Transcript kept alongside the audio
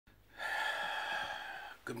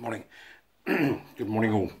Good morning. Good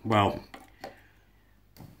morning all. Well,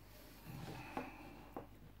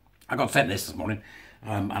 I got sent this morning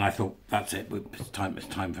and I thought that's it. It's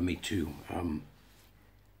time for me to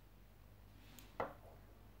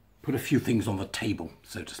put a few things on the table,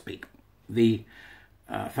 so to speak.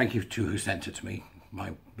 Thank you to who sent it to me,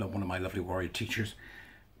 one of my lovely warrior teachers.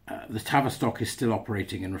 The Tavistock is still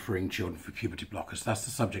operating and referring children for puberty blockers. That's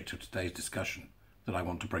the subject of today's discussion that I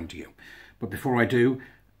want to bring to you. But before I do,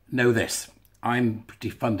 know this. I'm pretty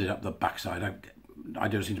funded up the backside. I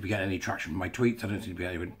don't seem to be getting any traction from my tweets. I don't seem to be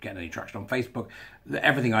getting any traction on Facebook.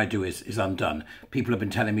 Everything I do is undone. People have been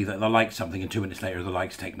telling me that they'll like something and 2 minutes later the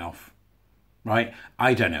like's taken off. Right?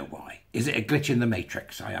 I don't know why. Is it a glitch in the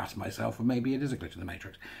matrix? I ask myself, or maybe it is a glitch in the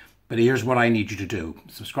matrix. But here's what I need you to do.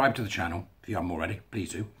 Subscribe to the channel, if you haven't already,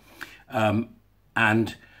 please do.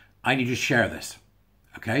 And I need you to share this,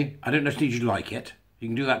 okay? I don't just need you to like it. You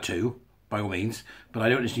can do that too, by all means, but I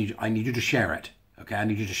don't just need you, I need you to share it, okay? I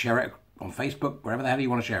need you to share it on Facebook, wherever the hell you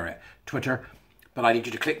want to share it, Twitter, but I need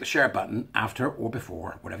you to click the share button after or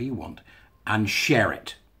before, whatever you want, and share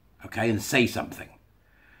it, okay? And say something.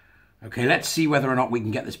 Okay, let's see whether or not we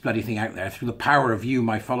can get this bloody thing out there through the power of you,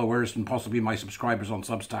 my followers, and possibly my subscribers on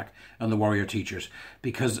Substack and the warrior teachers,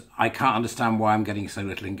 because I can't understand why I'm getting so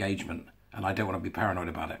little engagement, and I don't want to be paranoid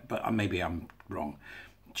about it, but maybe I'm wrong.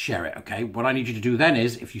 Share it, okay? What I need you to do then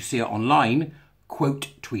is, if you see it online,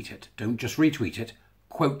 quote tweet it. Don't just retweet it,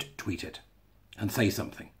 quote tweet it and say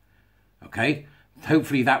something, okay?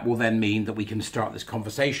 Hopefully that will then mean that we can start this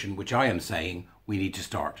conversation, which I am saying we need to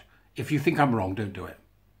start. If you think I'm wrong, don't do it.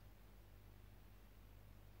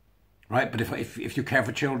 Right, but if you care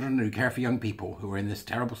for children and you care for young people who are in this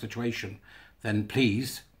terrible situation, then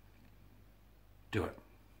please do it.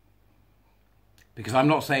 Because I'm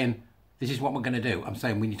not saying this is what we're going to do. I'm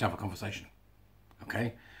saying we need to have a conversation.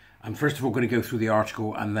 Okay? I'm first of all going to go through the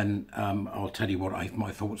article and then I'll tell you what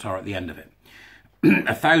my thoughts are at the end of it.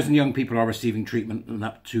 1,000 young people are receiving treatment and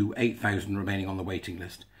up to 8,000 remaining on the waiting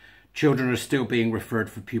list. Children are still being referred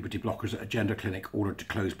for puberty blockers at a gender clinic ordered to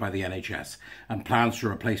close by the NHS, and plans for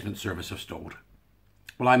a replacement service have stalled.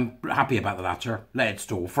 Well, I'm happy about the latter. Let it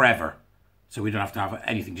stall forever, so we don't have to have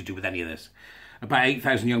anything to do with any of this. About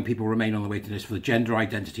 8,000 young people remain on the waiting list for the Gender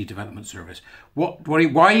Identity Development Service. Why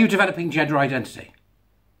are you developing gender identity?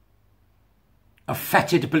 A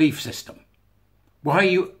fetid belief system.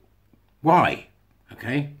 Why?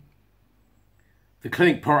 Okay? The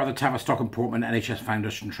clinic, part of the Tavistock and Portman NHS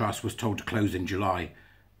Foundation Trust, was told to close in July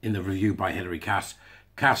in the review by Hilary Cass.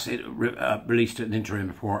 Cass released an interim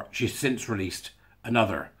report. She's since released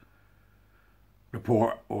another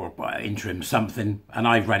report or interim something, and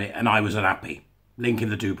I've read it and I was unhappy. Link in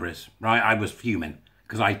the Dubras, right? I was fuming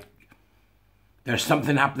because there's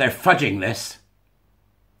something happening. They're fudging this.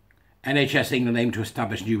 NHS England aimed to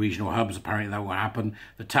establish new regional hubs. Apparently that won't happen.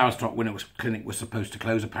 The Tavistock clinic was supposed to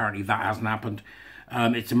close. Apparently that hasn't happened.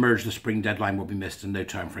 It's emerged the spring deadline will be missed and no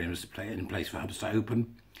time frame is in place for hubs to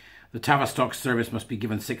open. The Tavistock service must be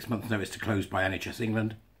given 6 months notice to close by NHS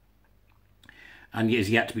England and is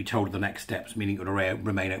yet to be told the next steps, meaning it will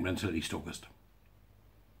remain open until at least August.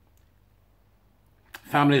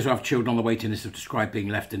 Families who have children on the waiting list have described being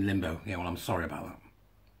left in limbo. Yeah, well, I'm sorry about that.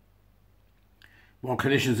 While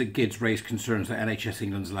clinicians at GIDS raised concerns that NHS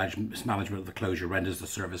England's alleged mismanagement of the closure renders the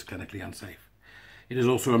service clinically unsafe. It has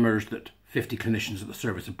also emerged that 50 clinicians at the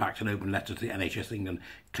service have backed an open letter to the NHS England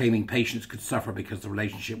claiming patients could suffer because the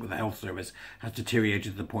relationship with the health service has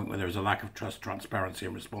deteriorated to the point where there is a lack of trust, transparency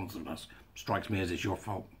and responsiveness. Strikes me as it's your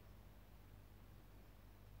fault.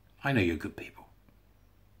 I know you're good people.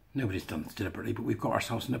 Nobody's done this deliberately, but we've got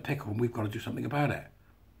ourselves in a pickle and we've got to do something about it.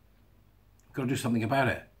 We've got to do something about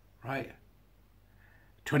it, right?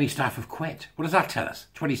 20 staff have quit. What does that tell us?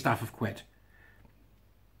 20 staff have quit.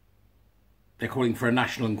 They're calling for a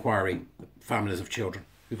national inquiry, families of children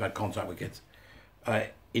who've had contact with kids,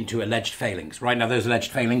 into alleged failings. Right now, those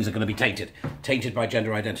alleged failings are going to be tainted by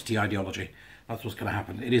gender identity ideology. That's what's going to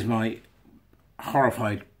happen. It is my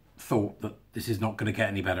horrified thought that this is not going to get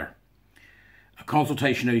any better. A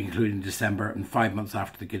consultation only concluded in December, and 5 months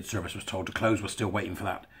after the GIDS service was told to close, we're still waiting for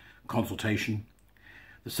that consultation.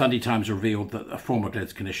 The Sunday Times revealed that a former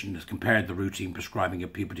GIDS clinician has compared the routine prescribing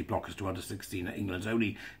of puberty blockers to under 16 at England's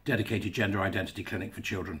only dedicated gender identity clinic for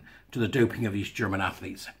children to the doping of East German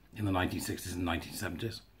athletes in the 1960s and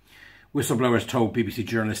 1970s. Whistleblowers told BBC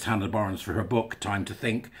journalist Hannah Barnes for her book, Time to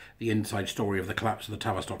Think, the inside story of the collapse of the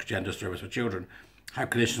Tavistock gender service for children, how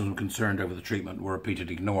clinicians were concerned over the treatment were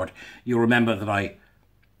repeatedly ignored. You'll remember that I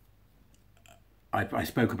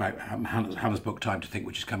spoke about Hannah's book, Time to Think,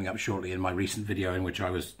 which is coming up shortly, in my recent video in which I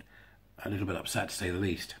was a little bit upset, to say the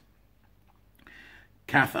least.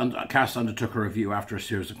 Cass undertook a review after a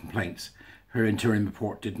series of complaints. Her interim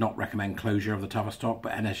report did not recommend closure of the Tavistock,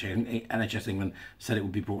 but NHS England said it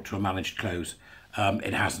would be brought to a managed close.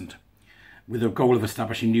 It hasn't. With the goal of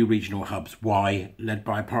establishing new regional hubs, led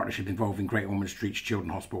by a partnership involving Great Ormond Street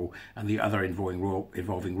Children's Hospital and the other involving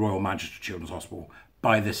Royal Manchester Children's Hospital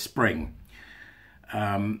by this spring.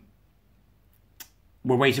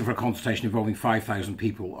 We're waiting for a consultation involving 5,000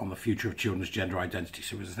 people on the future of children's gender identity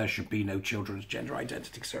services. There should be no children's gender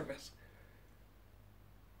identity service.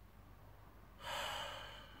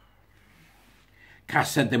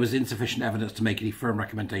 Cass said there was insufficient evidence to make any firm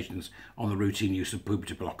recommendations on the routine use of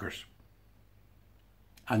puberty blockers,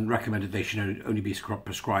 and recommended they should only be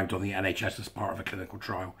prescribed on the NHS as part of a clinical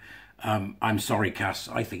trial. I'm sorry, Cass,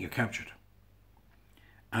 I think you're captured.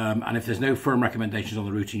 And if there's no firm recommendations on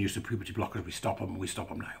the routine use of puberty blockers, we stop them, and we stop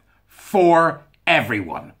them now. For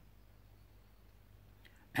everyone.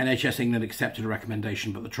 NHS England accepted a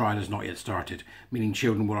recommendation, but the trial has not yet started, meaning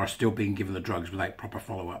children are still being given the drugs without proper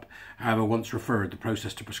follow-up. However, once referred, the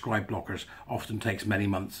process to prescribe blockers often takes many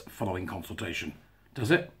months following consultation.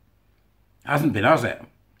 Does it? Hasn't been, has it?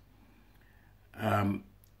 A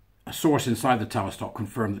source inside the Tavistock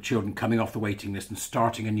confirmed that children coming off the waiting list and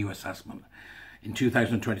starting a new assessment in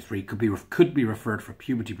 2023 could be referred for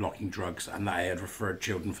puberty blocking drugs, and that I had referred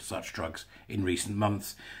children for such drugs in recent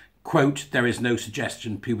months. Quote, there is no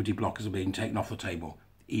suggestion puberty blockers are being taken off the table,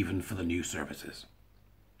 even for the new services.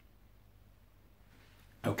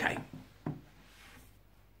 Okay.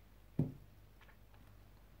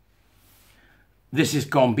 This has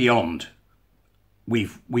gone beyond.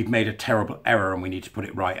 We've made a terrible error and we need to put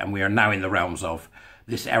it right, and we are now in the realms of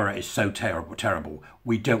this error is so terrible.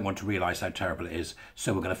 We don't want to realise how terrible it is,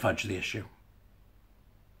 so we're going to fudge the issue.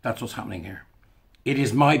 That's what's happening here. It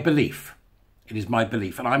is my belief. It is my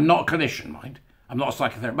belief, and I'm not a clinician, mind. I'm not a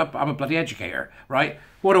psychotherapist. I'm a bloody educator, right?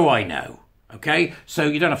 What do I know? Okay, so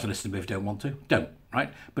you don't have to listen to me if you don't want to. Don't,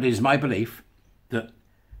 right? But it is my belief that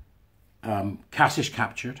Cass is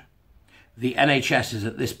captured. The NHS is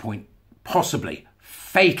at this point possibly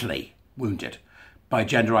fatally wounded by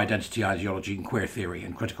gender identity ideology and queer theory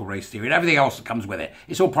and critical race theory and everything else that comes with it.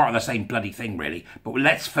 It's all part of the same bloody thing, really. But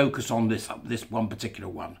let's focus on this one particular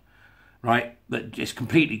one, right? That is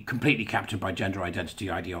completely captured by gender identity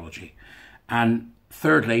ideology. And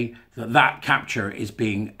thirdly, that capture is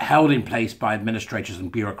being held in place by administrators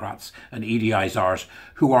and bureaucrats and EDISRs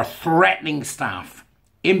who are threatening staff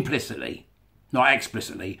implicitly, not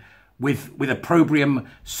explicitly, with opprobrium,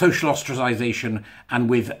 social ostracisation, and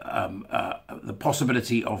with the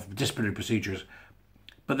possibility of disciplinary procedures.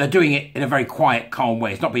 But they're doing it in a very quiet, calm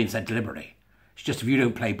way. It's not being said deliberately. It's just if you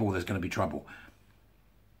don't play ball, there's going to be trouble.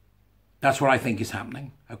 That's what I think is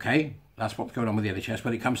happening, okay? That's what's going on with the NHS.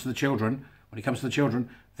 When it comes to the children,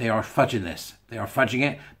 they are fudging this. They are fudging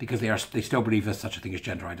it because they still believe there's such a thing as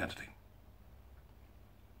gender identity.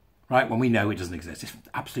 Right? When we know it doesn't exist. It's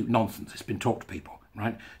absolute nonsense. It's been taught to people.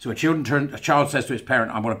 Right? So a child says to its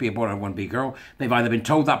parent, I want to be a boy, I want to be a girl. They've either been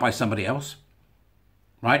told that by somebody else,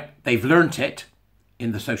 right? They've learnt it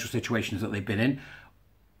in the social situations that they've been in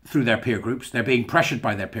through their peer groups. They're being pressured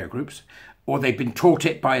by their peer groups, or they've been taught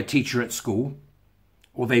it by a teacher at school,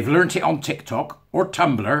 or they've learnt it on TikTok or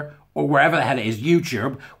Tumblr or wherever the hell it is,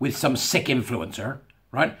 YouTube, with some sick influencer,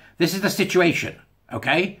 right? This is the situation,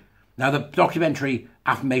 okay? Now the documentary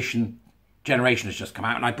Affirmation Generation has just come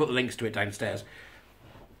out, and I put the links to it downstairs.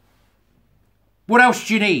 What else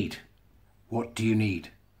do you need? What do you need?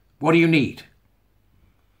 What do you need?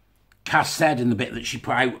 Cass said in the bit that she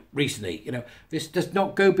put out recently, you know, this does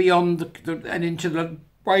not go beyond and into the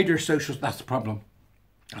wider social. That's the problem.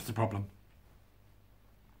 That's the problem.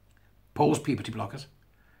 Pause puberty blockers.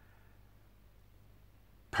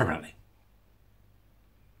 Permanently.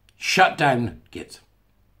 Shut down GIDS.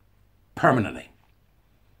 Permanently.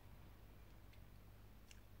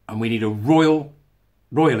 And we need a royal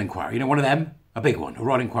inquiry. You know, one of them? A big one, a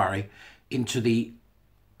royal inquiry into the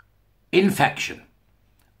infection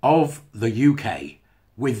of the UK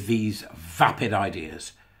with these vapid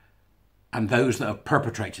ideas, and those that have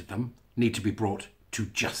perpetrated them need to be brought to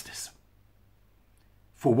justice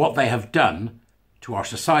for what they have done to our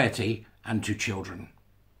society and to children.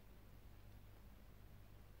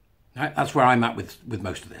 Now, that's where I'm at with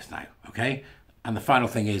most of this now, okay? And the final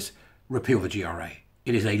thing is repeal the GRA.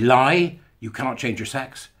 It is a lie. You cannot change your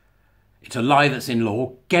sex. It's a lie that's in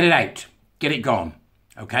law. Get it out. Get it gone.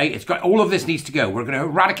 Okay? It's got all of this needs to go. We're going to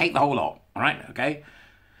eradicate the whole lot. All right? Okay?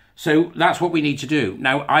 So that's what we need to do.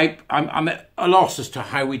 Now, I'm at a loss as to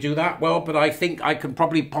how we do that. Well, but I think I can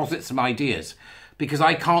probably posit some ideas because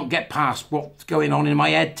I can't get past what's going on in my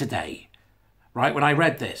head today. Right? When I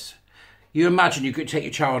read this. You imagine you could take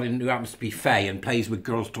your child in who happens to be fey and plays with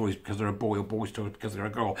girls' toys because they're a boy or boys' toys because they're a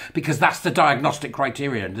girl. Because that's the diagnostic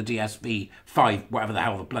criteria in the DSM-5, whatever the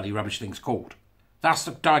hell the bloody rubbish thing's called. That's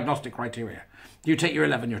the diagnostic criteria. You take your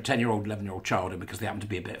 10-year-old, 11-year-old child in because they happen to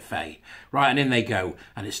be a bit fey. Right, and in they go,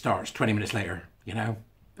 and it starts 20 minutes later, you know.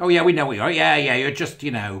 Oh, yeah, we know what you are. Yeah, you're just,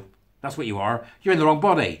 you know, that's what you are. You're in the wrong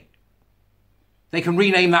body. They can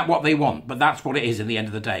rename that what they want, but that's what it is in the end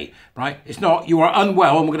of the day, right? It's not, you are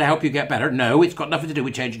unwell and we're going to help you get better. No, it's got nothing to do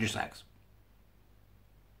with changing your sex.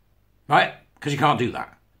 Right? Because you can't do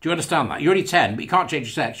that. Do you understand that? You're only 10, but you can't change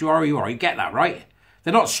your sex. You are who you are. You get that, right?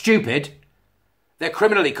 They're not stupid. They're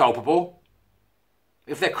criminally culpable.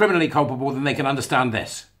 If they're criminally culpable, then they can understand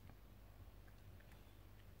this.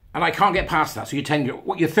 And I can't get past that. So your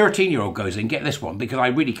 13-year-old goes in, get this one, because I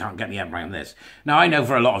really can't get my head around this. Now, I know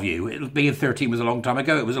for a lot of you, being 13 was a long time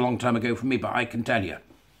ago. It was a long time ago for me, but I can tell you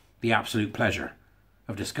the absolute pleasure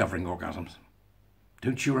of discovering orgasms.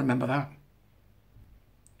 Don't you remember that?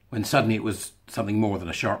 When suddenly it was something more than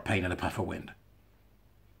a sharp pain and a puff of wind.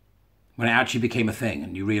 When it actually became a thing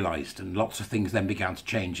and you realised, and lots of things then began to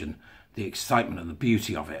change, and the excitement and the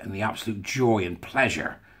beauty of it and the absolute joy and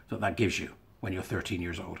pleasure that gives you when you're 13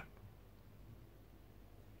 years old.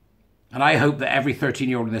 And I hope that every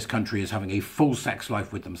 13-year-old in this country is having a full sex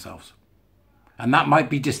life with themselves. And that might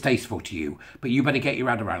be distasteful to you, but you better get your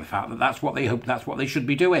head around the fact that that's what they hope, that's what they should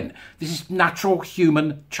be doing. This is natural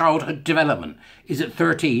human childhood development. Is at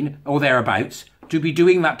 13 or thereabouts to be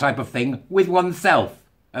doing that type of thing with oneself,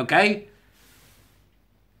 okay?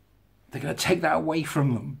 They're going to take that away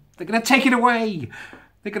from them. They're going to take it away.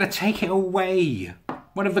 They're going to take it away.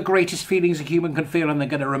 One of the greatest feelings a human can feel, and they're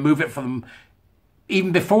going to remove it from them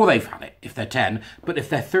even before they've had it, if they're 10. But if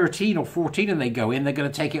they're 13 or 14 and they go in, they're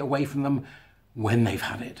going to take it away from them when they've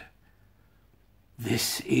had it.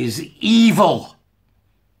 This is evil.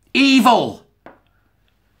 Evil.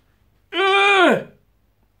 Ugh.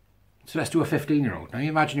 So let's do a 15-year-old. Now you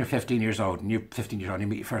imagine you're 15 years old and you're 15 years old and you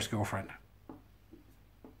meet your first girlfriend.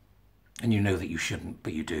 And you know that you shouldn't,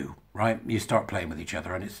 but you do, right? You start playing with each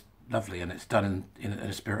other and it's lovely and it's done in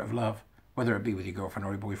a spirit of love, whether it be with your girlfriend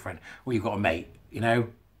or your boyfriend, or you've got a mate, you know,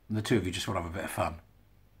 and the two of you just want to have a bit of fun.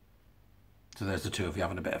 So there's the two of you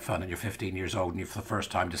having a bit of fun, and you're 15 years old and you're for the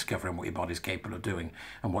first time discovering what your body's capable of doing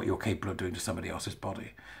and what you're capable of doing to somebody else's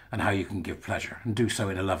body and how you can give pleasure and do so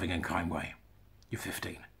in a loving and kind way. You're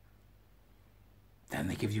 15. Then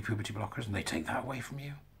they give you puberty blockers and they take that away from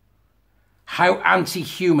you. How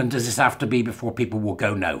anti-human does this have to be before people will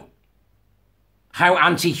go no? How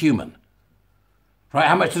anti-human? Right,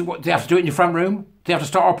 how much do they have to do it in your front room? Do they have to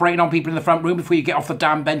start operating on people in the front room before you get off the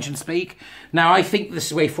damn bench and speak? Now, I think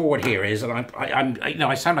this way forward here is, and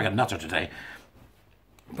I sound like a nutter today,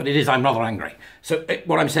 but it is, I'm rather angry. So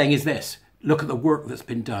what I'm saying is this. Look at the work that's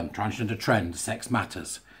been done. Transgender Trend, Sex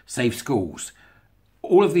Matters, Safe Schools.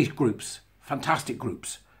 All of these groups, fantastic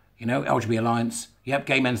groups. You know, LGBT Alliance, yep,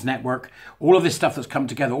 Gay Men's Network, all of this stuff that's come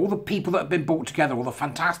together, all the people that have been brought together, all the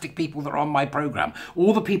fantastic people that are on my programme,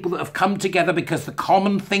 all the people that have come together because the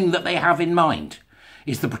common thing that they have in mind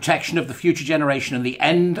is the protection of the future generation and the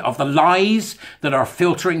end of the lies that are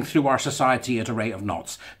filtering through our society at a rate of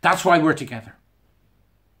knots. That's why we're together.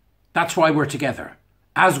 That's why we're together.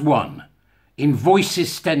 As one, in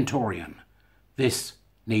voices stentorian, this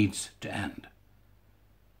needs to end.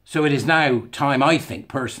 So it is now time, I think,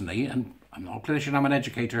 personally, and I'm not a clinician, I'm an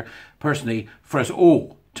educator, personally, for us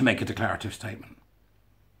all to make a declarative statement.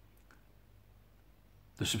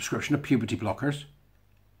 The subscription of puberty blockers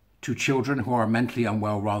to children who are mentally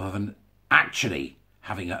unwell rather than actually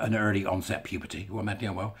having an early onset puberty, who are mentally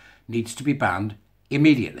unwell, needs to be banned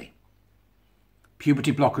immediately.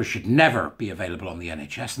 Puberty blockers should never be available on the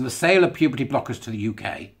NHS, and the sale of puberty blockers to the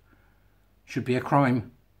UK should be a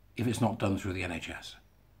crime if it's not done through the NHS.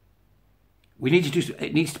 We need to do,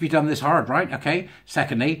 it needs to be done this hard, right? Okay.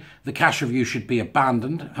 Secondly, the cash review should be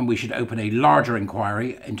abandoned and we should open a larger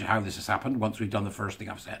inquiry into how this has happened once we've done the first thing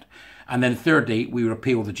I've said. And then thirdly, we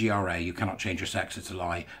repeal the GRA. You cannot change your sex. It's a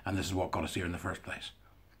lie. And this is what got us here in the first place.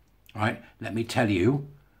 All right. Let me tell you,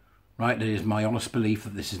 right, it is my honest belief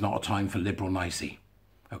that this is not a time for liberal nicey.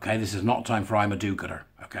 Okay. This is not a time for I'm a do-gooder.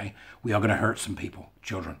 Okay. We are going to hurt some people,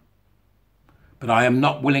 children. But I am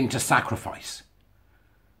not willing to sacrifice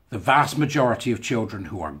the vast majority of children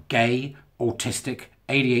who are gay, autistic,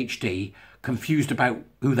 ADHD, confused about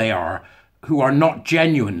who they are, who are not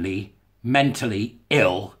genuinely mentally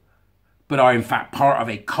ill, but are in fact part of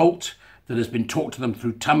a cult that has been taught to them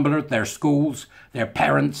through Tumblr, their schools, their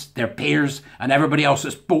parents, their peers, and everybody else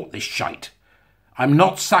that's bought this shite. I'm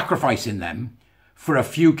not sacrificing them for a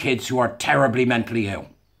few kids who are terribly mentally ill.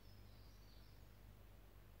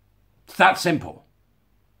 It's that simple.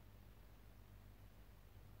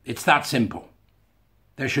 It's that simple.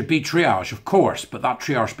 There should be triage, of course, but that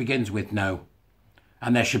triage begins with no.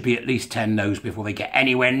 And there should be at least 10 no's before they get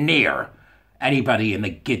anywhere near anybody in the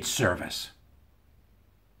GIDS service.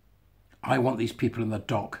 I want these people in the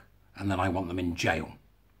dock, and then I want them in jail.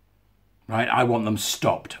 Right? I want them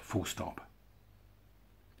stopped, full stop.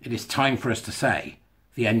 It is time for us to say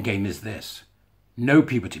the end game is this. No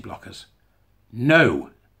puberty blockers. No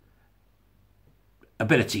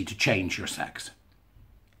ability to change your sex.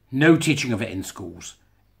 No teaching of it in schools.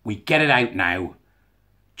 We get it out now.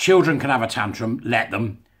 Children can have a tantrum, let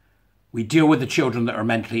them. We deal with the children that are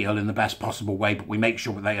mentally ill in the best possible way, but we make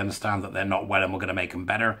sure that they understand that they're not well and we're going to make them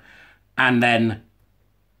better. And then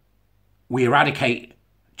we eradicate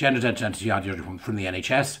gender identity ideology from the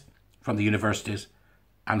NHS, from the universities,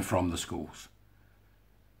 and from the schools.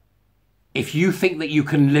 If you think that you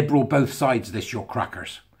can liberal both sides of this, you're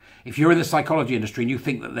crackers. If you're in the psychology industry and you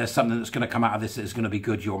think that there's something that's going to come out of this that is going to be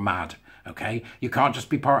good, you're mad, okay? You can't just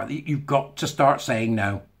be part of it. You've got to start saying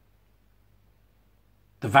no.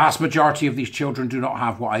 The vast majority of these children do not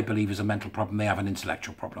have what I believe is a mental problem. They have an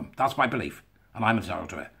intellectual problem. That's my belief, and I'm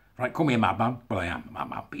entitled to it. Right? Call me a madman. Well, I am a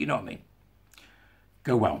madman, but you know what I mean.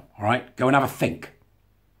 Go well, all right? Go and have a think.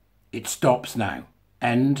 It stops now.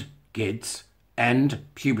 End GIDS. End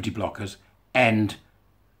puberty blockers. End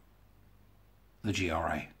the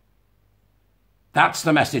GRA. That's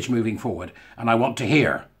the message moving forward. And I want to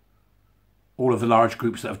hear all of the large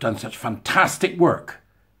groups that have done such fantastic work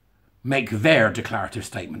make their declarative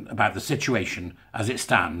statement about the situation as it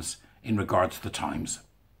stands in regards to the times.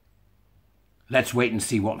 Let's wait and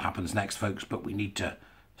see what happens next, folks, but we need to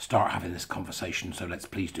start having this conversation, so let's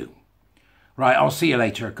please do. Right, I'll see you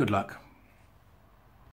later. Good luck.